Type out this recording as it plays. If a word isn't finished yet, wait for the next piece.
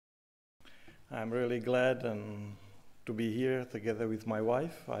I'm really glad to be here together with my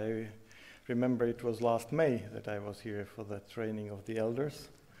wife. I remember it was last May that I was here for the training of the elders,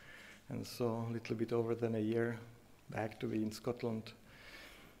 and so a little bit over than a year back to be in Scotland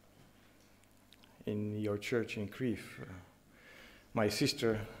in your church in Crieff. My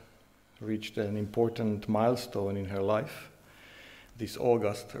sister reached an important milestone in her life this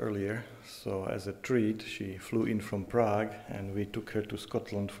August earlier, so as a treat she flew in from Prague and we took her to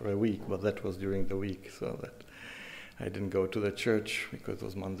Scotland for a week, but that was during the week, so that I didn't go to the church because it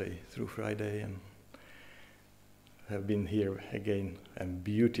was Monday through Friday, and have been here again, and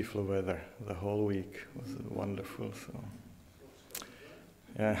beautiful weather the whole week. It was wonderful. So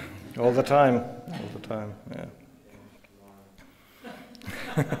yeah, all the time, yeah.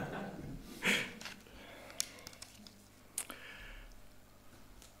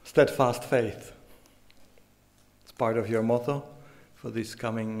 Steadfast faith. It's part of your motto for this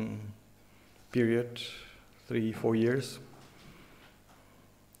coming period, 3-4 years.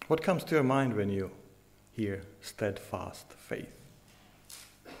 What comes to your mind when you hear steadfast faith?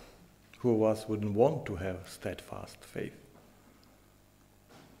 Who of us wouldn't want to have steadfast faith?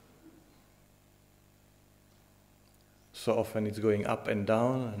 So often it's going up and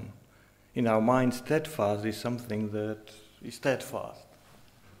down, and in our mind steadfast is something that is steadfast.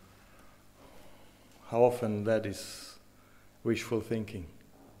 How often that is wishful thinking.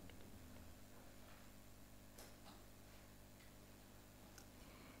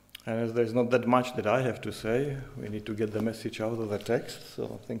 And as there's not that much that I have to say, we need to get the message out of the text.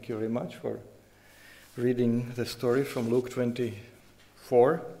 So thank you very much for reading the story from Luke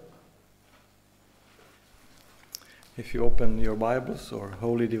 24. If you open your Bibles or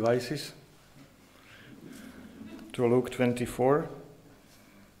holy devices to Luke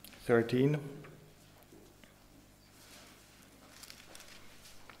 24:13.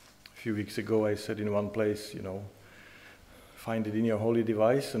 A few weeks ago I said in one place, find it in your holy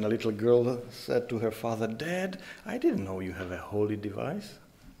device, and a little girl said to her father, "Dad, I didn't know you have a holy device."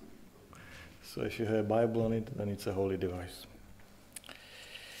 So if you have a Bible on it, then it's a holy device.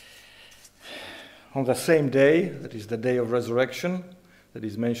 On the same day, that is the day of resurrection, that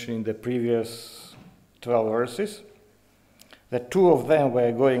is mentioned in the previous 12 verses, the two of them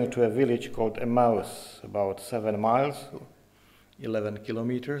were going to a village called Emmaus, about 7 miles, 11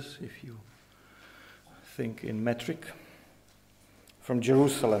 kilometers, if you think in metric, from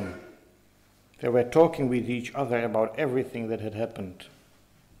Jerusalem. They were talking with each other about everything that had happened.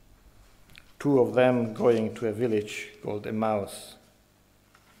 Two of them going to a village called Emmaus.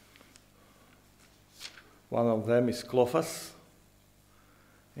 One of them is Clophas.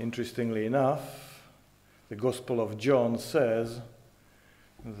 Interestingly enough, the Gospel of John says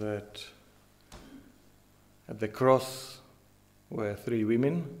that at the cross were 3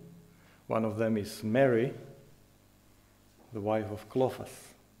 women. One of them is Mary, the wife of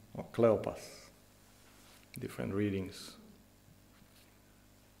Clophas, or Cleopas. Different readings.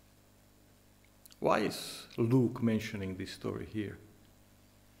 Why is Luke mentioning this story here?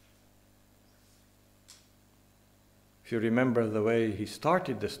 If you remember the way he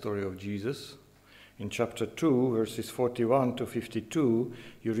started the story of Jesus, in chapter 2, verses 41 to 52,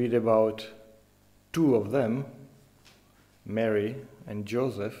 you read about 2 of them, Mary and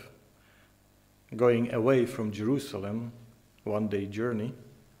Joseph, going away from Jerusalem, 1-day journey,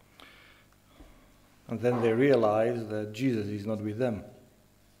 and then they realize that Jesus is not with them,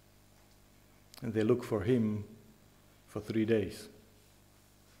 and they look for him for 3 days.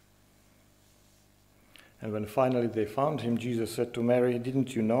 And when finally they found him, Jesus said to Mary,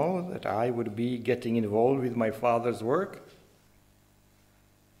 "Didn't you know that I would be getting involved with my Father's work?"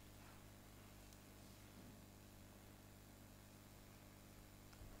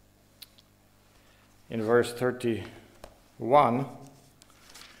 In verse 31,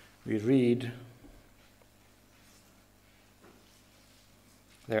 we read,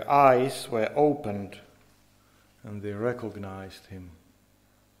 "Their eyes were opened and they recognized him."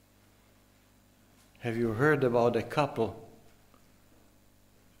 Have you heard about a couple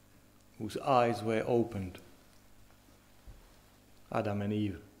whose eyes were opened? Adam and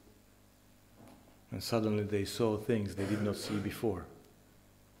Eve. And suddenly they saw things they did not see before.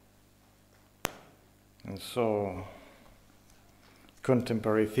 And so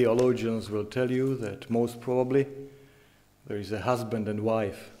contemporary theologians will tell you that most probably there is a husband and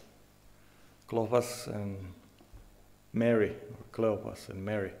wife, Clopas and Mary, or Cleopas and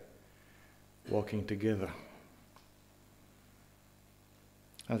Mary, walking together.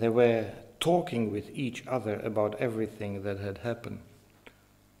 And they were talking with each other about everything that had happened.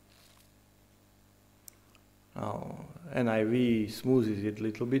 Now, NIV smoothes it a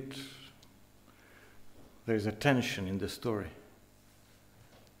little bit there is a tension in the story.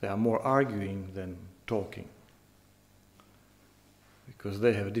 They are more arguing than talking, because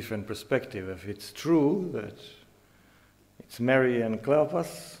they have a different perspective. If it's true that it's Mary and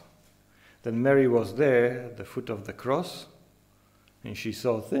Cleopas, then Mary was there at the foot of the cross, and she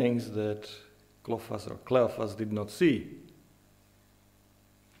saw things that Cleopas did not see.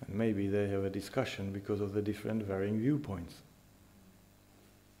 And maybe they have a discussion because of the different varying viewpoints.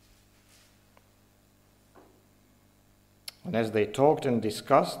 And as they talked and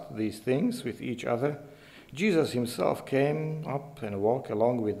discussed these things with each other, Jesus himself came up and walked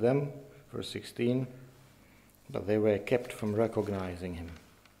along with them, verse 16, but they were kept from recognizing him.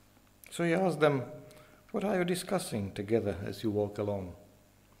 So he asked them, "What are you discussing together as you walk along?"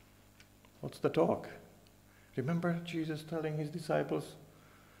 What's the talk? Remember Jesus telling his disciples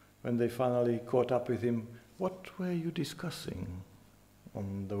when they finally caught up with him, "What were you discussing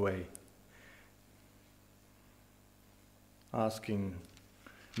on the way?" Asking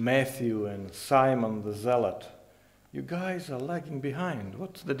Matthew and Simon the Zealot, "You guys are lagging behind.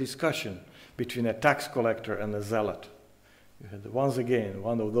 What's the discussion between a tax collector and a zealot?" You had once again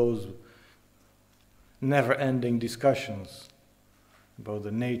one of those never-ending discussions about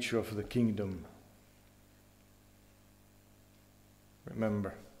the nature of the kingdom.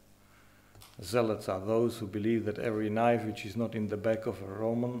 Remember, zealots are those who believe that every knife which is not in the back of a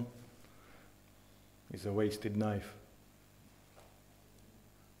Roman is a wasted knife.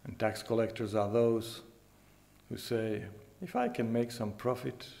 And tax collectors are those who say, if I can make some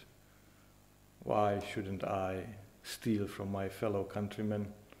profit, why shouldn't I steal from my fellow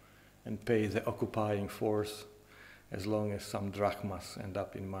countrymen and pay the occupying force as long as some drachmas end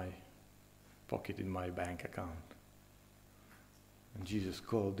up in my pocket in my bank account? And Jesus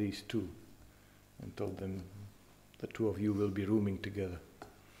called these two and told them, the two of you will be rooming together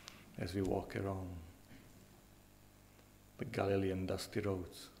as we walk around the Galilean dusty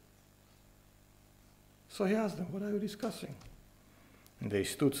roads. So he asked them, "What are you discussing?" And they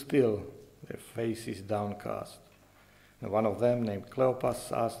stood still, their faces downcast. And one of them, named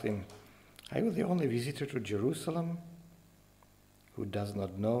Cleopas, asked him, "Are you the only visitor to Jerusalem who does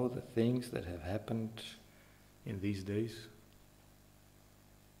not know the things that have happened in these days?"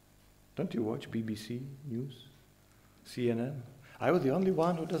 Don't you watch BBC News, CNN? Are you the only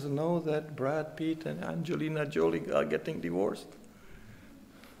one who doesn't know that Brad Pitt and Angelina Jolie are getting divorced?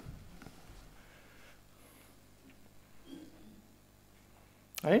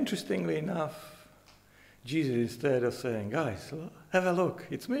 And interestingly enough, Jesus, instead of saying, "Guys, have a look,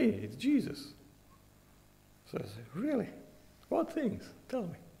 it's me, it's Jesus," says, "Really? What things? Tell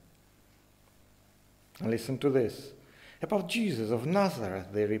me." And listen to this. "About Jesus of Nazareth,"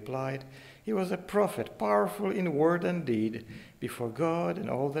 they replied, "he was a prophet, powerful in word and deed before God and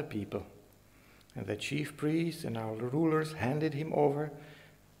all the people. And the chief priests and our rulers handed him over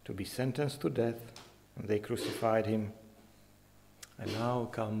to be sentenced to death, and they crucified him." And now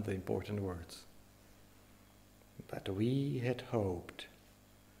come the important words. "But we had hoped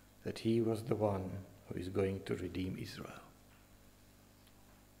that he was the one who is going to redeem Israel."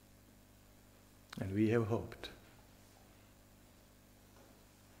 And we have hoped.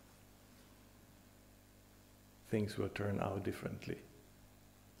 Things will turn out differently.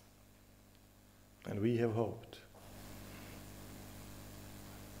 And we have hoped.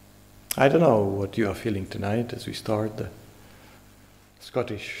 I don't know what you are feeling tonight as we start the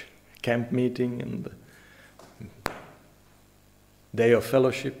Scottish camp meeting and the day of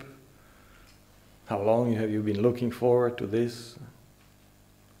fellowship. How long have you been looking forward to this?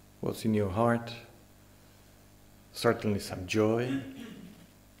 What's in your heart? Certainly some joy,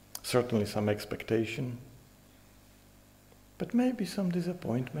 certainly some expectation, but maybe some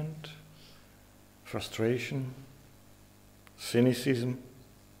disappointment, frustration, cynicism,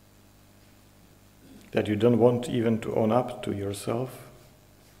 that you don't want even to own up to yourself.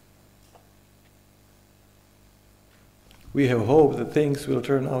 We have hoped that things will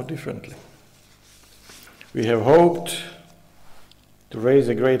turn out differently. We have hoped to raise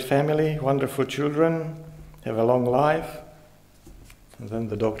a great family, wonderful children, have a long life. And then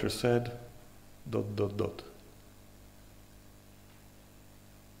the doctor said, ...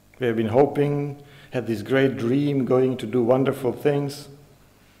 We have been hoping, had this great dream, going to do wonderful things.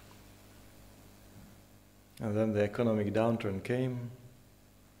 And then the economic downturn came.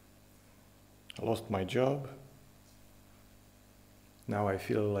 I lost my job. Now I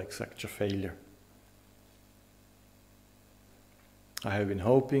feel like such a failure. I have been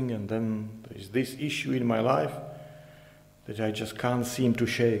hoping, and then there is this issue in my life that I just can't seem to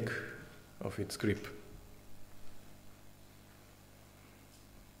shake of its grip.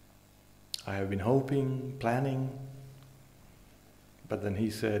 I have been hoping, planning, but then he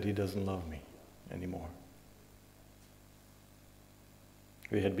said he doesn't love me anymore.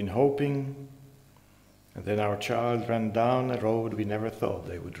 We had been hoping, and then our child ran down a road we never thought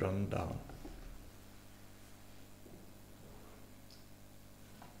they would run down.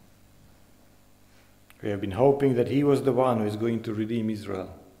 We have been hoping that he was the one who is going to redeem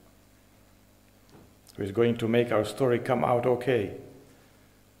Israel, who is going to make our story come out okay.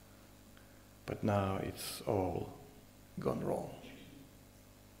 But now it's all gone wrong.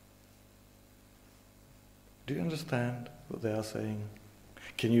 Do you understand what they are saying?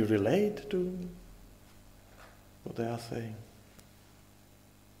 Can you relate to what they are saying?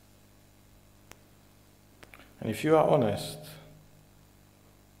 And if you are honest,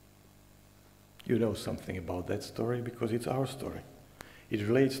 you know something about that story because it's our story. It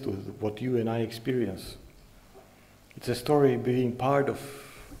relates to what you and I experience. It's a story being part of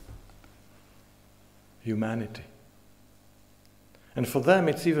humanity. And for them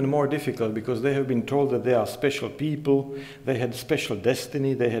it's even more difficult because they have been told that they are special people, they had special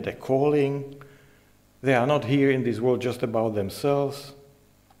destiny, they had a calling. They are not here in this world just about themselves.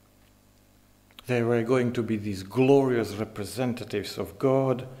 They were going to be these glorious representatives of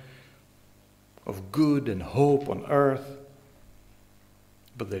God, of good and hope on earth.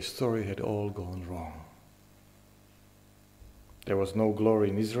 But their story had all gone wrong. There was no glory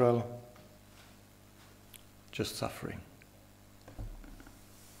in Israel, just suffering.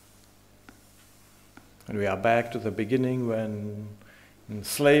 And we are back to the beginning when in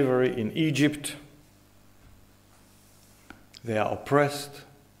slavery in Egypt, they are oppressed,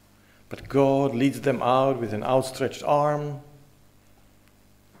 but God leads them out with an outstretched arm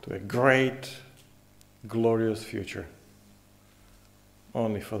to a great, glorious future,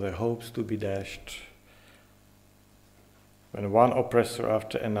 only for their hopes to be dashed when one oppressor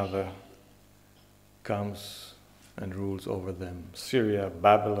after another comes and rules over them. Syria,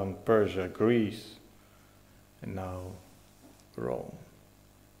 Babylon, Persia, Greece, and now Rome.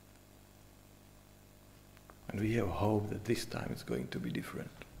 And we have hope that this time it's going to be different.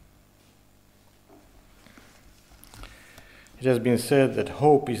 It has been said that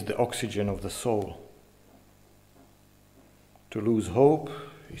hope is the oxygen of the soul. To lose hope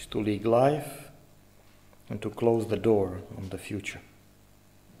is to leak life and to close the door on the future.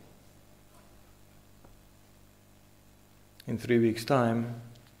 In 3 weeks' time,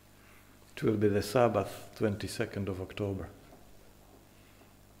 it will be the Sabbath, 22nd of October.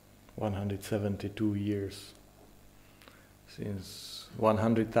 172 years since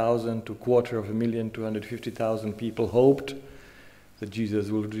 100,000 to 250,000, 250,000 people hoped that Jesus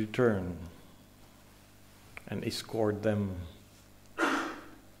will return and escort them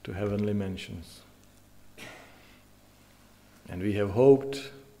to heavenly mansions. And we have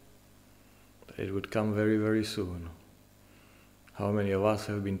hoped that it would come very, very soon. How many of us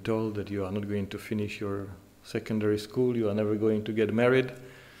have been told that you are not going to finish your secondary school, you are never going to get married?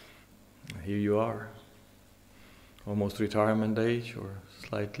 Here you are, almost retirement age or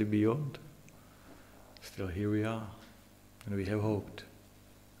slightly beyond. Still here we are, and we have hoped.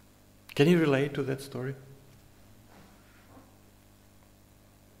 Can you relate to that story?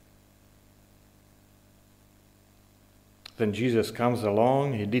 Then Jesus comes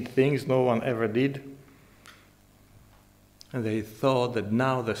along, he did things no one ever did. And they thought that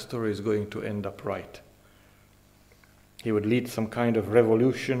now the story is going to end up right. He would lead some kind of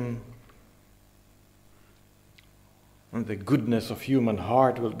revolution, and the goodness of human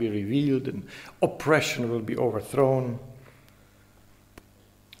heart will be revealed, and oppression will be overthrown,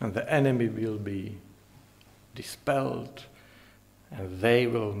 and the enemy will be dispelled, and they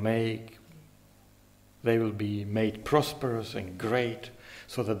will be made prosperous and great,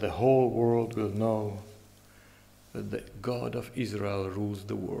 so that the whole world will know that the God of Israel rules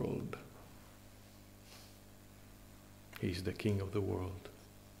the world. He is the King of the world.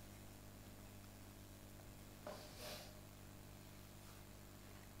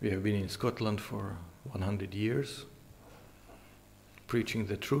 We have been in Scotland for 100 years, preaching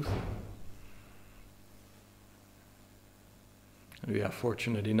the truth. And we are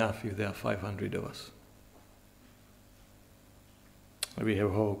fortunate enough if there are 500 of us. And we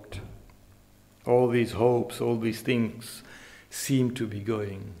have hoped. All these hopes, all these things seem to be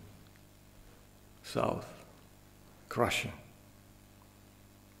going south, crushing.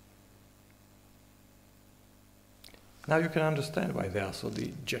 Now you can understand why they are so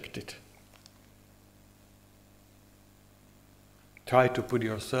dejected. Try to put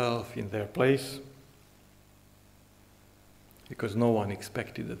yourself in their place, because no one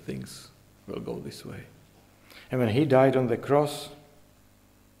expected that things will go this way. And when he died on the cross,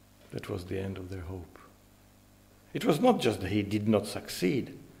 That was the end of their hope. It was not just that he did not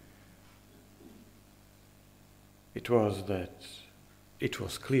succeed. It was that it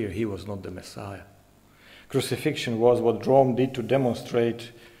was clear he was not the Messiah. Crucifixion was what Rome did to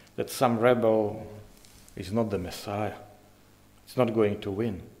demonstrate that some rebel is not the Messiah. It's not going to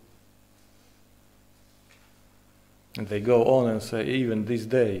win. And they go on and say, even this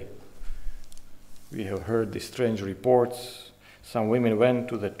day, we have heard these strange reports. Some women went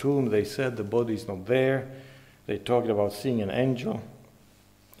to the tomb. They said the body is not there. They talked about seeing an angel.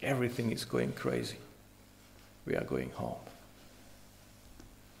 Everything is going crazy. We are going home.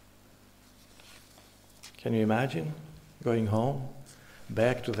 Can you imagine going home,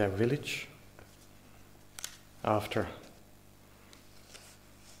 back to their village, after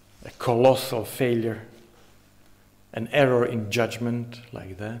a colossal failure, an error in judgment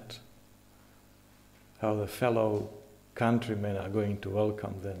like that? How the fellow countrymen are going to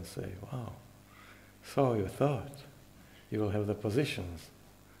welcome them and say, wow, so you thought you will have the positions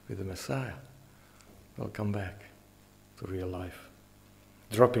with the Messiah. Welcome back to real life.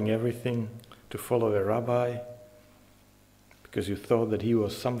 Dropping everything to follow a rabbi because you thought that he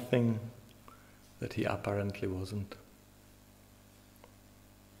was something that he apparently wasn't.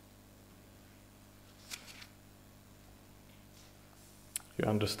 You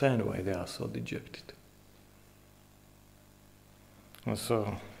understand why they are so dejected. And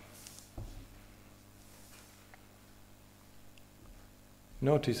so,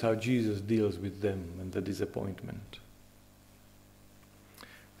 notice how Jesus deals with them and the disappointment.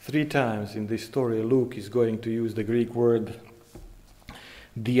 3 times in this story, Luke is going to use the Greek word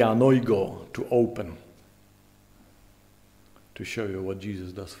dianoigo, to open, to show you what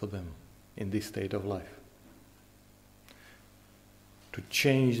Jesus does for them in this state of life. To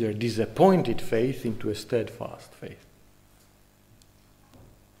change their disappointed faith into a steadfast faith.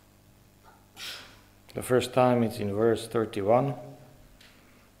 The first time it's in verse 31.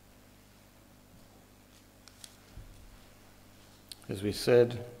 As we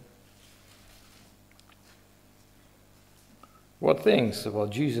said, what things about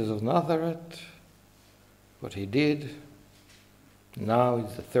Jesus of Nazareth, what he did. Now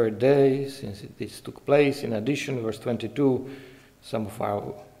it's the 3rd day since this took place. In addition, verse 22, some of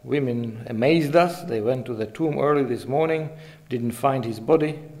our women amazed us. They went to the tomb early this morning, didn't find his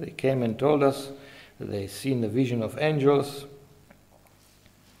body. They came and told us that they seen the vision of angels.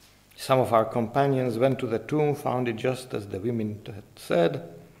 Some of our companions went to the tomb, found it just as the women had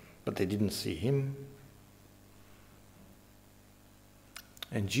said, but they didn't see him.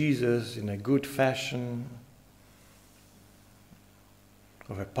 And Jesus, in a good fashion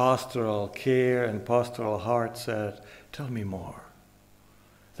of a pastoral care and pastoral heart, said, tell me more.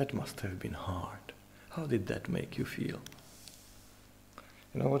 That must have been hard. How did that make you feel?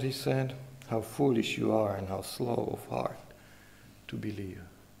 You know what he said? How foolish you are and how slow of heart to believe.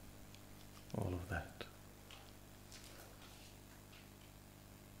 All of that.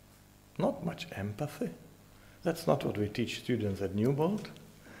 Not much empathy. That's not what we teach students at Newbold.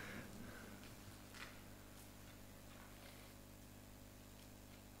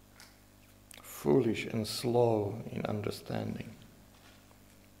 Foolish and slow in understanding.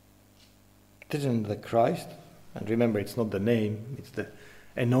 Didn't the Christ, and remember it's not the name, it's the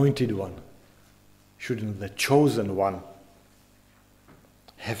anointed one, shouldn't the chosen one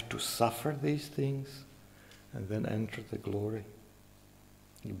have to suffer these things and then enter the glory?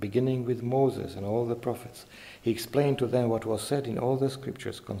 Beginning with Moses and all the prophets, he explained to them what was said in all the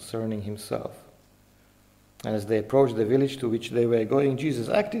scriptures concerning himself. And as they approached the village to which they were going, Jesus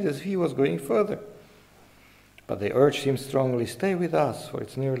acted as if he was going further. But they urged him strongly, stay with us, for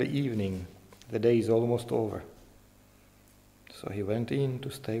it's nearly evening. The day is almost over. So he went in to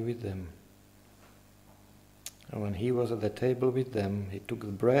stay with them. And when he was at the table with them, he took the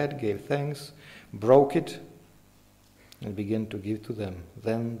bread, gave thanks, broke it, and began to give to them.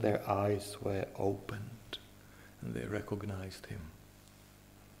 Then their eyes were opened, and they recognized him.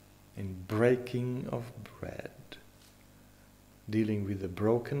 In breaking of bread, dealing with the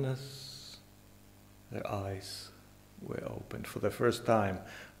brokenness, their eyes were opened. For the first time,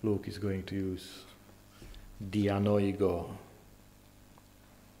 Luke is going to use dianoigo,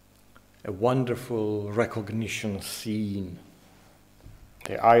 a wonderful recognition scene.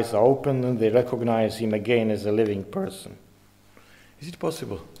 Their eyes are open and they recognize him again as a living person. Is it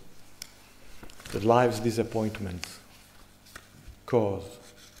possible that life's disappointments cause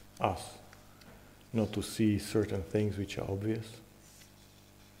us not to see certain things which are obvious?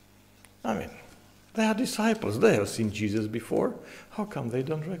 I mean, they are disciples. They have seen Jesus before. How come they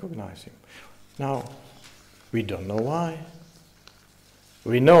don't recognize him? Now, we don't know why.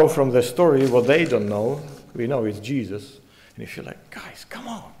 We know from the story what they don't know. We know it's Jesus. And you feel like, guys, come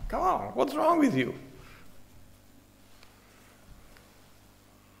on, what's wrong with you?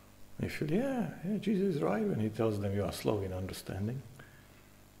 And you feel, yeah, Jesus is right when he tells them you are slow in understanding.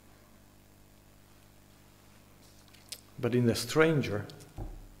 But in the stranger,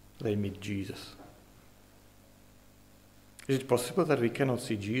 they meet Jesus. Is it possible that we cannot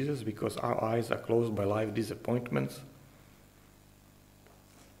see Jesus because our eyes are closed by life disappointments?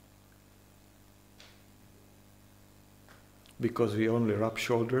 Because we only rub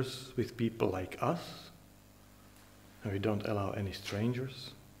shoulders with people like us, and we don't allow any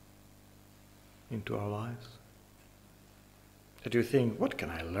strangers into our lives? That you think, what can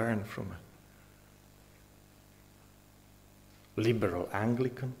I learn from a liberal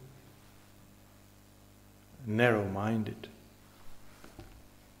Anglican, narrow-minded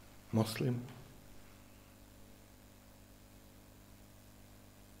Muslim?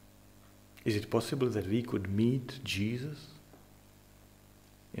 Is it possible that we could meet Jesus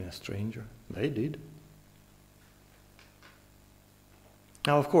in a stranger? They did.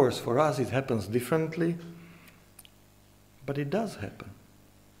 Now, of course, for us it happens differently, but it does happen.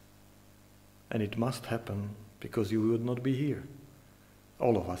 And it must happen because you would not be here.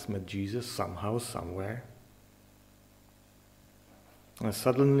 All of us met Jesus somehow, somewhere. And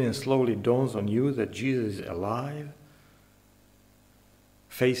suddenly and slowly dawns on you that Jesus is alive,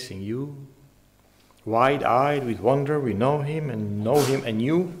 facing you, wide-eyed with wonder. We know him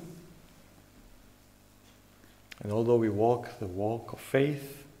anew. And although we walk the walk of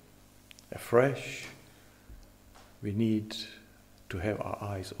faith afresh, we need to have our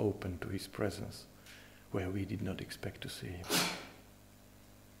eyes open to his presence where we did not expect to see him.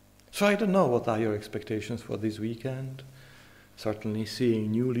 So I don't know what are your expectations for this weekend. Certainly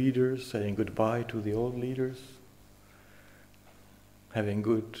seeing new leaders, saying goodbye to the old leaders, having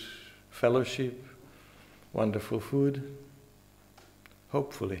good fellowship, wonderful food.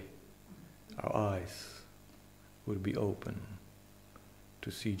 Hopefully our eyes would be open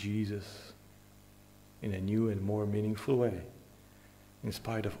to see Jesus in a new and more meaningful way, in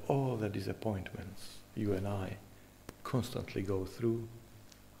spite of all the disappointments you and I constantly go through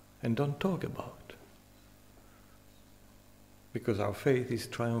and don't talk about. Because our faith is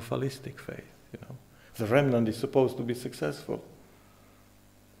triumphalistic faith, The remnant is supposed to be successful.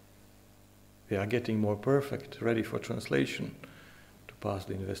 We are getting more perfect, ready for translation, to pass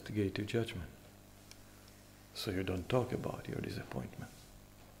the investigative judgment. So you don't talk about your disappointments.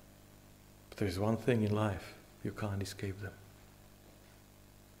 But there is one thing in life, you can't escape them.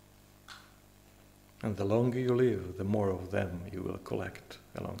 And the longer you live, the more of them you will collect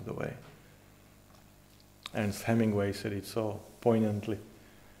along the way. Ernest Hemingway said it so poignantly.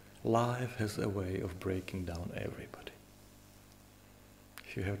 Life has a way of breaking down everybody.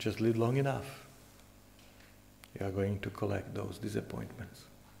 If you have just lived long enough, you are going to collect those disappointments.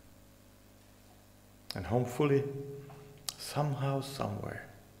 And hopefully, somehow, somewhere,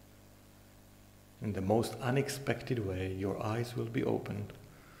 in the most unexpected way, your eyes will be opened.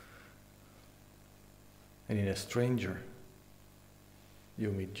 And in a stranger, you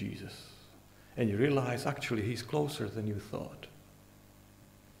meet Jesus. And you realize, actually, he's closer than you thought.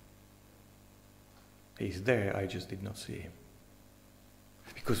 He's there, I just did not see him.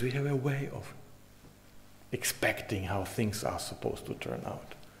 Because we have a way of expecting how things are supposed to turn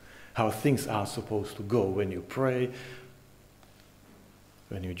out, how things are supposed to go when you pray,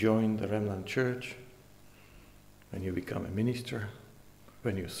 when you join the remnant church, when you become a minister,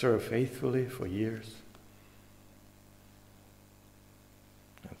 when you serve faithfully for years.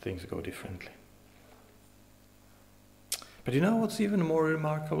 And things go differently. But you know what's even more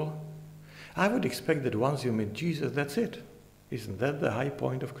remarkable? I would expect that once you meet Jesus, that's it. Isn't that the high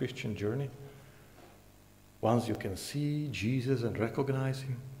point of Christian journey? Once you can see Jesus and recognize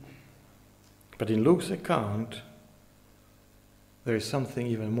him. But in Luke's account, there is something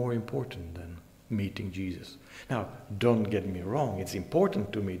even more important than meeting Jesus. Now, don't get me wrong, it's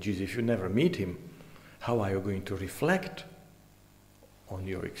important to meet Jesus. If you never meet him, how are you going to reflect on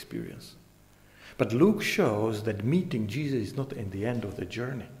your experience? But Luke shows that meeting Jesus is not in the end of the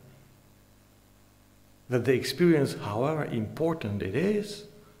journey. That the experience, however important it is,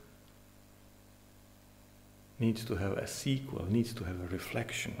 needs to have a sequel, needs to have a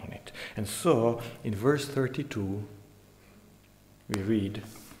reflection on it. And so, in verse 32, we read,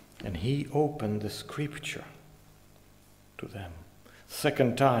 and he opened the scripture to them.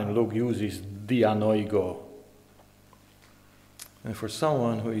 Second time Luke uses dianoigo. And for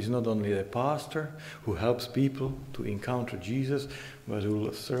someone who is not only a pastor, who helps people to encounter Jesus, but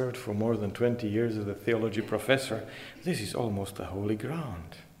who served for more than 20 years as a theology professor, this is almost a holy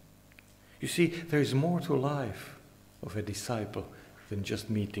ground. You see, there is more to life of a disciple than just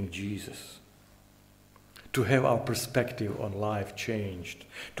meeting Jesus. To have our perspective on life changed,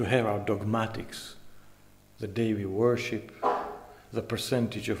 to have our dogmatics, the day we worship, the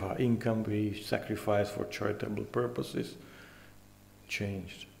percentage of our income we sacrifice for charitable purposes,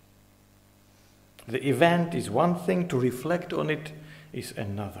 changed. The event is one thing, to reflect on it is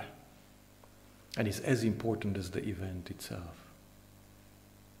another. And it's as important as the event itself.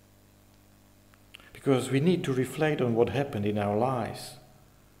 Because we need to reflect on what happened in our lives.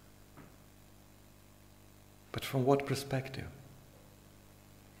 But from what perspective?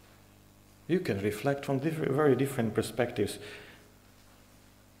 You can reflect from very different perspectives.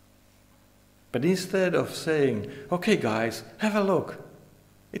 But instead of saying, okay guys, have a look,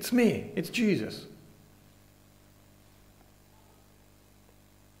 it's me, it's Jesus.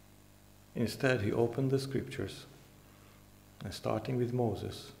 Instead, he opened the scriptures, and starting with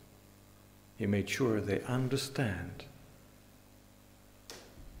Moses, he made sure they understand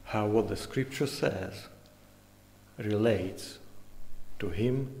how what the scripture says relates to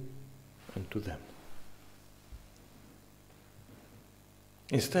him and to them.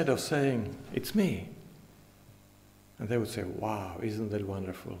 Instead of saying, it's me, and they would say, wow, isn't that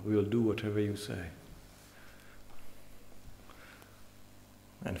wonderful? We'll do whatever you say.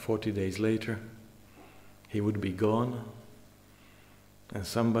 And 40 days later, he would be gone, and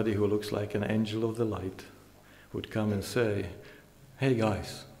somebody who looks like an angel of the light would come and say, hey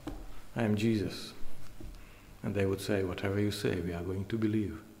guys, I am Jesus. And they would say, whatever you say, we are going to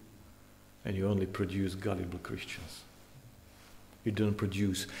believe. And you only produce gullible Christians. You don't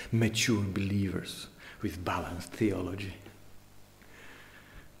produce mature believers with balanced theology.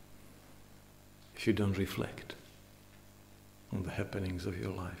 If you don't reflect on the happenings of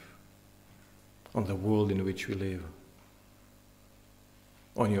your life, on the world in which we live,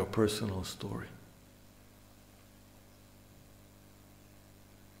 on your personal story.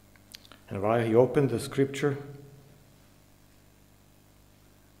 And while he opened the scripture,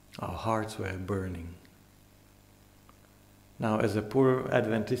 our hearts were burning. Now, as a poor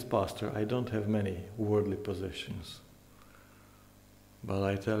Adventist pastor, I don't have many worldly possessions. But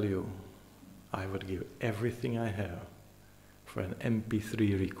I tell you, I would give everything I have for an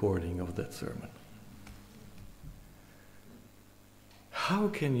MP3 recording of that sermon. How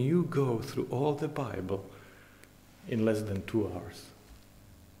can you go through all the Bible in less than 2 hours?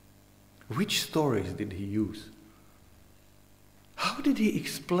 Which stories did he use? How did he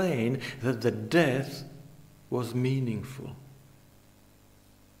explain that the death was meaningful?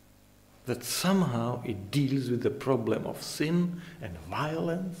 That somehow it deals with the problem of sin and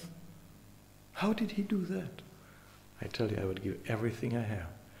violence? How did he do that? I tell you, I would give everything I have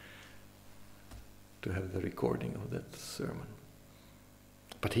to have the recording of that sermon.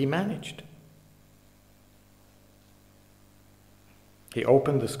 But he managed. He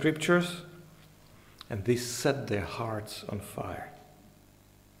opened the scriptures, and this set their hearts on fire.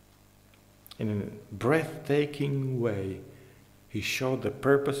 In a breathtaking way, he showed the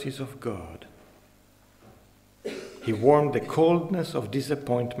purposes of God. He warmed the coldness of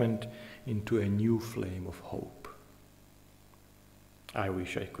disappointment into a new flame of hope. I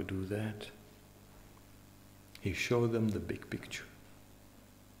wish I could do that. He showed them the big picture.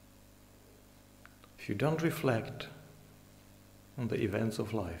 If you don't reflect on the events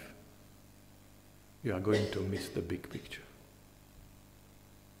of life, you are going to miss the big picture.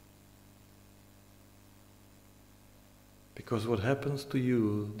 Because what happens to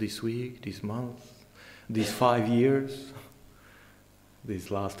you this week, this month, these 5 years,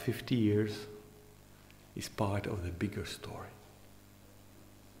 these last 50 years, is part of the bigger story.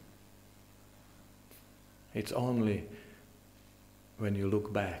 It's only when you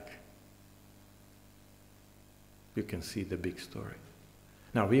look back you can see the big story.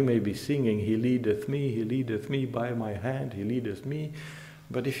 Now we may be singing, He leadeth me by my hand, He leadeth me.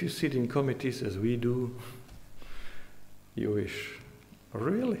 But if you sit in committees as we do, you wish,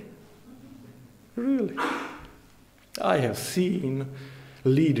 really? Really? I have seen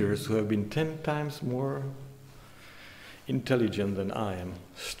leaders who have been 10 times more intelligent than I am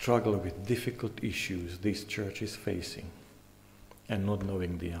struggle with difficult issues this church is facing and not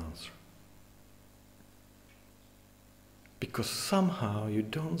knowing the answer. Because somehow you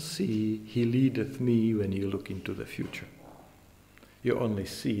don't see He leadeth me when you look into the future. You only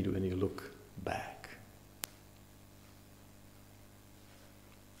see it when you look back.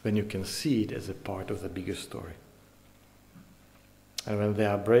 When you can see it as a part of the bigger story. And when they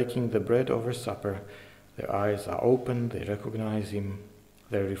are breaking the bread over supper, their eyes are open, they recognize him,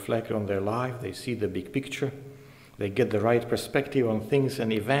 they reflect on their life, they see the big picture, they get the right perspective on things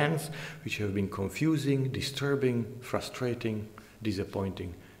and events which have been confusing, disturbing, frustrating,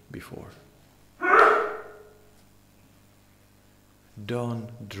 disappointing before.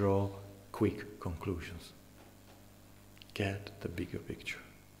 Don't draw quick conclusions. Get the bigger picture.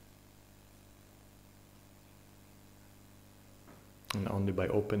 And only by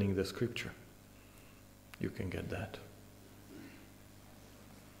opening the scripture you can get that.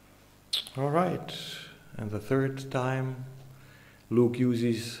 All right. And the third time Luke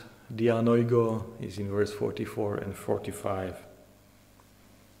uses dianoigo is in verse 44 and 45.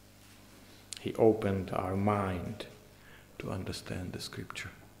 He opened our mind to understand the scripture.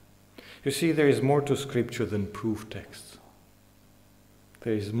 You see, there is more to scripture than proof texts.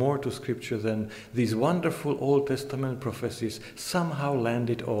 There is more to scripture than these wonderful Old Testament prophecies somehow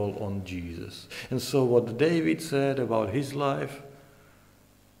landed all on Jesus. And so what David said about his life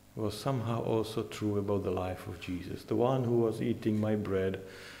was somehow also true about the life of Jesus. The one who was eating my bread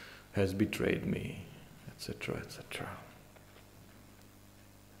has betrayed me, etc., etc.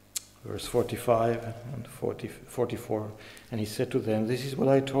 Verse 45 and 44, and he said to them, "This is what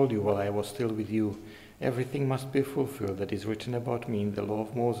I told you while I was still with you. Everything must be fulfilled that is written about me in the law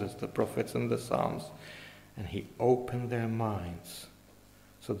of Moses, the prophets, and the Psalms." And he opened their minds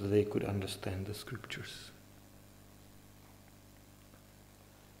so that they could understand the scriptures.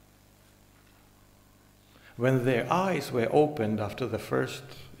 When their eyes were opened after the first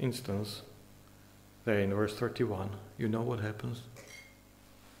instance, there in verse 31, you know what happens?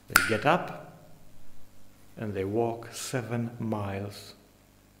 They get up and they walk 7 miles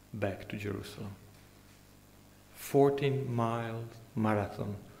back to Jerusalem. 14-mile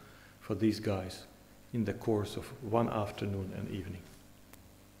marathon for these guys in the course of one afternoon and evening.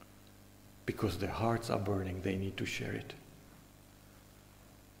 Because their hearts are burning, they need to share it.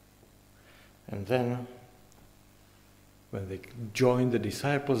 And then, when they join the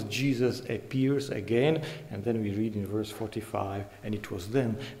disciples, Jesus appears again, and then we read in verse 45, and it was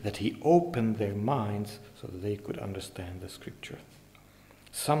then that he opened their minds so that they could understand the scripture.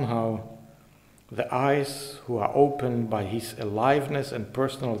 Somehow, the eyes who are opened by his aliveness and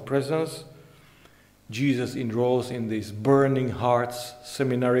personal presence, Jesus enrolls in this Burning Hearts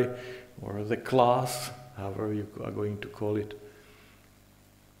seminary, or the class, however you are going to call it.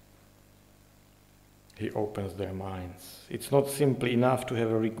 He opens their minds. It's not simply enough to have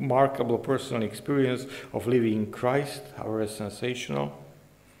a remarkable personal experience of living in Christ, however sensational.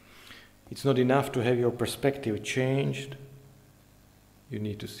 It's not enough to have your perspective changed. You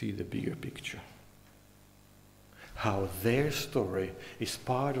need to see the bigger picture. How their story is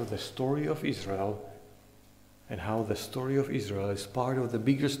part of the story of Israel, and how the story of Israel is part of the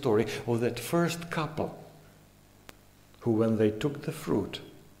bigger story of that first couple who, when they took the fruit,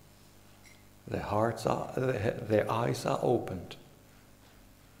 their eyes are opened,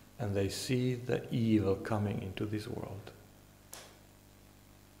 and they see the evil coming into this world.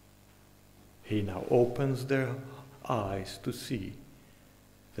 He now opens their eyes to see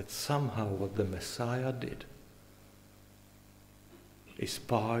that somehow what the Messiah did is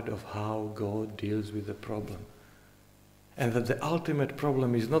part of how God deals with the problem. And that the ultimate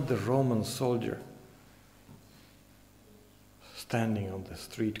problem is not the Roman soldier standing on the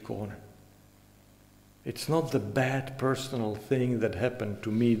street corner. It's not the bad personal thing that happened to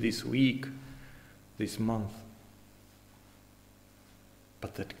me this week, this month,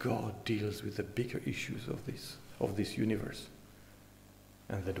 but that God deals with the bigger issues of this universe,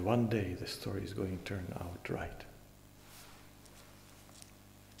 and that one day the story is going to turn out right.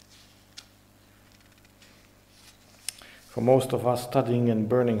 For most of us, studying and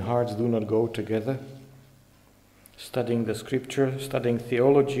burning hearts do not go together. Studying the scripture, studying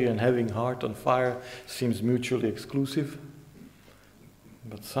theology, and having heart on fire seems mutually exclusive.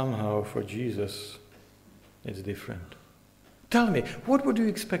 But somehow for Jesus, it's different. Tell me, what would you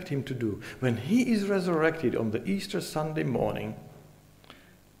expect him to do when he is resurrected on the Easter Sunday morning?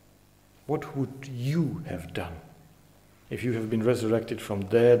 What would you have done if you have been resurrected from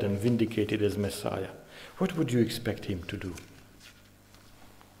dead and vindicated as Messiah? What would you expect him to do?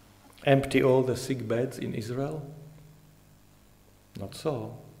 Empty all the sick beds in Israel? Not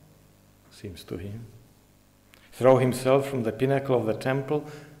so, seems to him. Throw himself from the pinnacle of the temple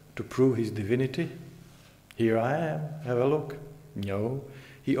to prove his divinity? Here I am, have a look. No,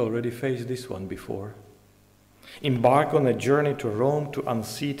 he already faced this one before. Embark on a journey to Rome to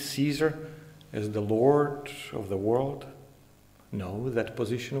unseat Caesar as the Lord of the world? No, that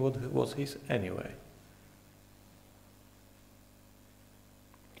position was his anyway.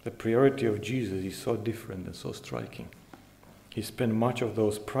 The priority of Jesus is so different and so striking. He spent much of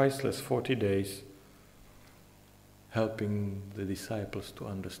those priceless 40 days helping the disciples to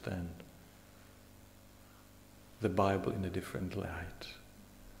understand the Bible in a different light,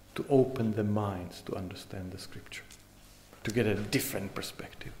 to open their minds to understand the Scripture, to get a different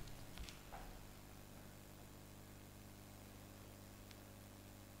perspective.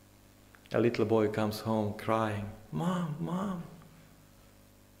 A little boy comes home crying, "Mom, Mom,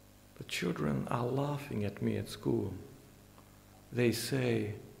 the children are laughing at me at school. They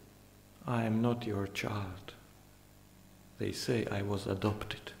say, I am not your child. They say I was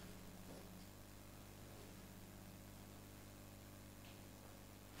adopted."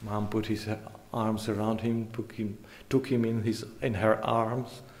 Mom put his arms around him, took him in her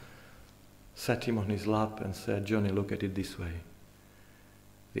arms, sat him on his lap and said, "Johnny, look at it this way.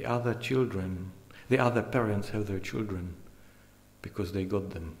 The other parents have their children because they got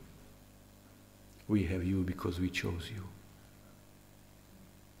them. We have you because we chose you."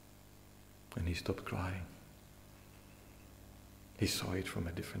 And he stopped crying. He saw it from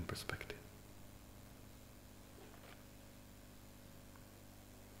a different perspective.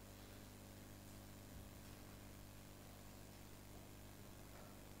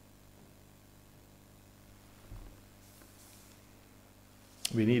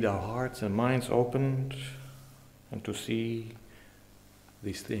 We need our hearts and minds opened and to see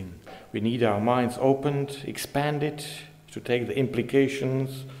this thing. We need our minds opened, expanded, to take the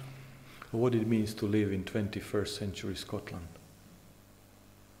implications of what it means to live in 21st century Scotland.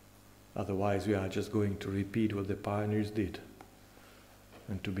 Otherwise, we are just going to repeat what the pioneers did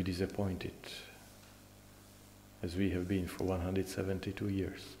and to be disappointed, as we have been for 172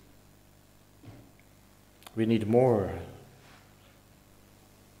 years. We need more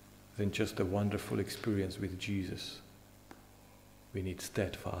than just a wonderful experience with Jesus. We need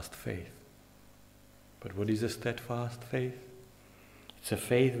steadfast faith. But what is a steadfast faith? It's a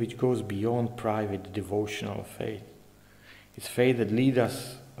faith which goes beyond private devotional faith. It's faith that leads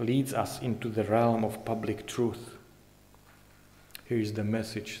us into the realm of public truth. Here is the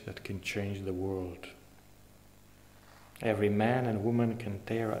message that can change the world. Every man and woman can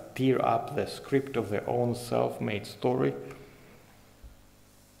tear up the script of their own self-made story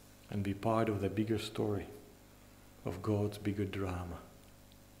and be part of the bigger story of God's bigger drama.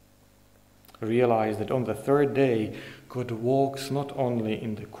 Realize that on the third day, God walks not only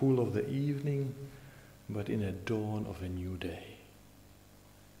in the cool of the evening, but in a dawn of a new day.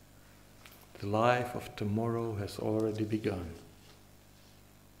 The life of tomorrow has already begun.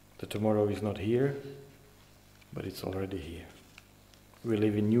 The tomorrow is not here, but it's already here. We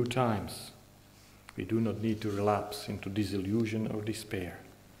live in new times. We do not need to relapse into disillusion or despair.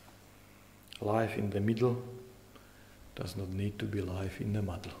 Life in the middle does not need to be life in the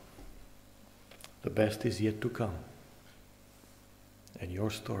muddle. The best is yet to come. And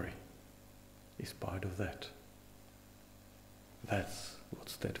your story is part of that. That's what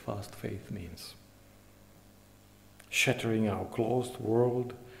steadfast faith means. Shattering our closed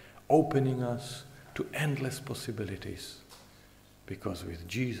world, opening us to endless possibilities. Because with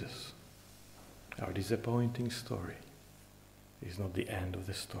Jesus, our disappointing story is not the end of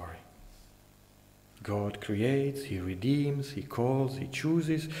the story. God creates, He redeems, He calls, He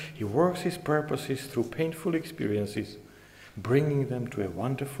chooses, He works His purposes through painful experiences, bringing them to a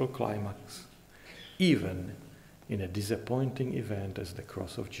wonderful climax, even in a disappointing event as the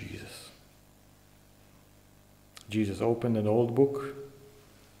cross of Jesus. Jesus opened an old book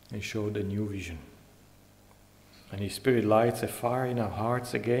and showed a new vision. And His Spirit lights a fire in our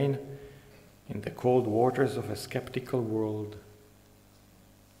hearts again in the cold waters of a skeptical world.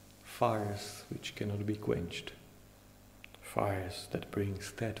 Fires which cannot be quenched. Fires that bring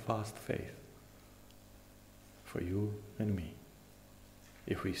steadfast faith for you and me,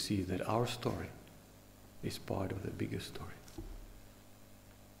 if we see that our story is part of the bigger story.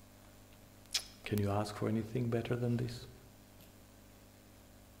 Can you ask for anything better than this?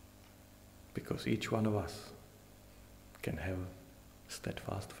 Because each one of us can have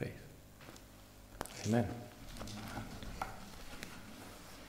steadfast faith. Amen.